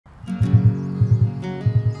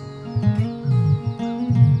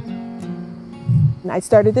I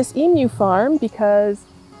started this emu farm because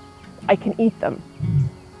I can eat them.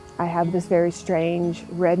 I have this very strange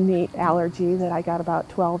red meat allergy that I got about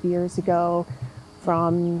 12 years ago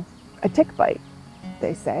from a tick bite,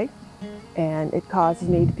 they say, and it causes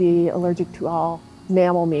me to be allergic to all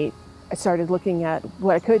mammal meat. I started looking at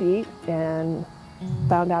what I could eat and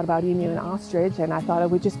found out about emu and ostrich, and I thought I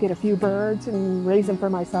would just get a few birds and raise them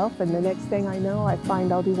for myself, and the next thing I know, I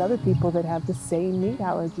find all these other people that have the same meat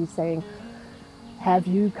allergy saying, have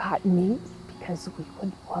you got meat? Because we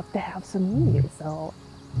would love to have some emu. So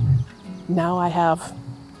now I have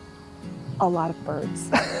a lot of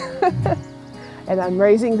birds. And I'm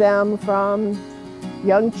raising them from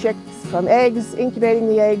young chicks, from eggs, incubating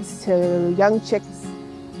the eggs, to young chicks,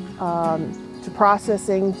 to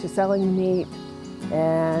processing, to selling the meat,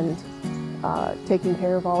 and taking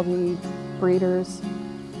care of all the breeders.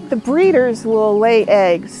 The breeders will lay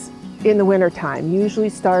eggs in the wintertime, usually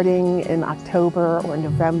starting in October or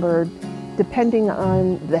November, depending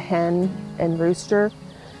on the hen and rooster.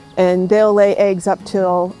 And they'll lay eggs up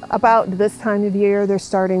till about this time of year. They're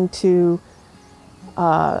starting to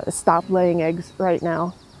stop laying eggs right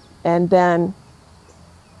now. And then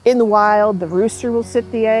in the wild, the rooster will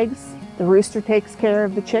sit the eggs. The rooster takes care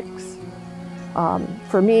of the chicks.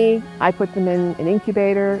 For me, I put them in an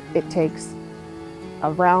incubator. It takes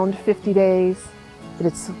around 50 days.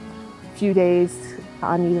 It's a few days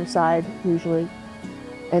on either side usually.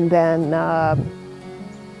 And then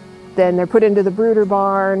they're put into the brooder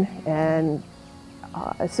barn, and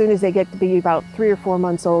as soon as they get to be about 3 or 4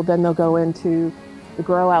 months old, then they'll go into the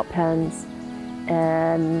grow out pens,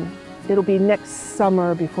 and it'll be next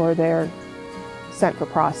summer before they're sent for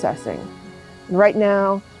processing. And right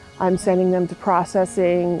now I'm sending them to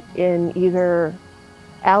processing in either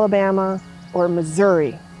Alabama or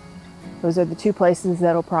Missouri. Those are the two places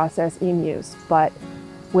that'll process emus. But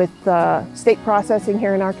with state processing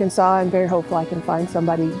here in Arkansas, I'm very hopeful I can find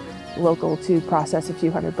somebody local to process a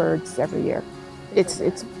few hundred birds every year.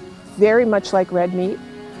 It's very much like red meat.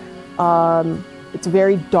 It's a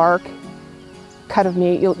very dark cut of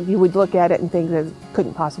meat. You would look at it and think that it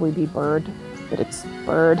couldn't possibly be bird, but it's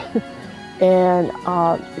bird. And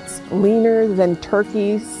it's leaner than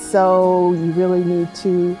turkey, so you really need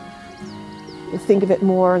to think of it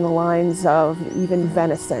more in the lines of even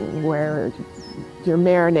venison, where you're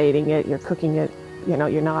marinating it, you're cooking it, you know,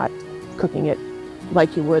 you're not cooking it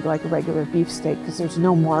like you would like a regular beef steak, because there's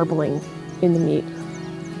no marbling in the meat.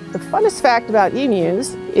 The funnest fact about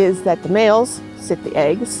emus is that the males sit the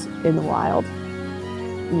eggs in the wild,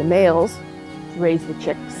 and the males raise the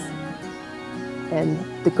chicks, and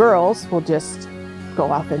the girls will just go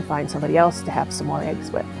off and find somebody else to have some more eggs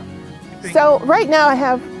with. So right now I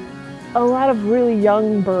have a lot of really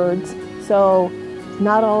young birds, so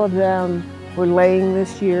not all of them were laying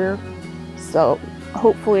this year. So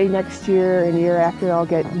hopefully next year and the year after I'll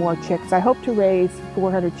get more chicks. I hope to raise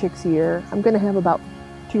 400 chicks a year. I'm going to have about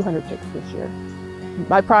 200 chicks this year.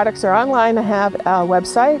 My products are online. I have a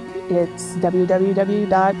website. It's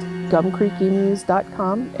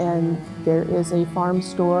www.gumcreekemus.com, and there is a farm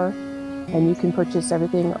store, and you can purchase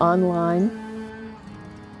everything online.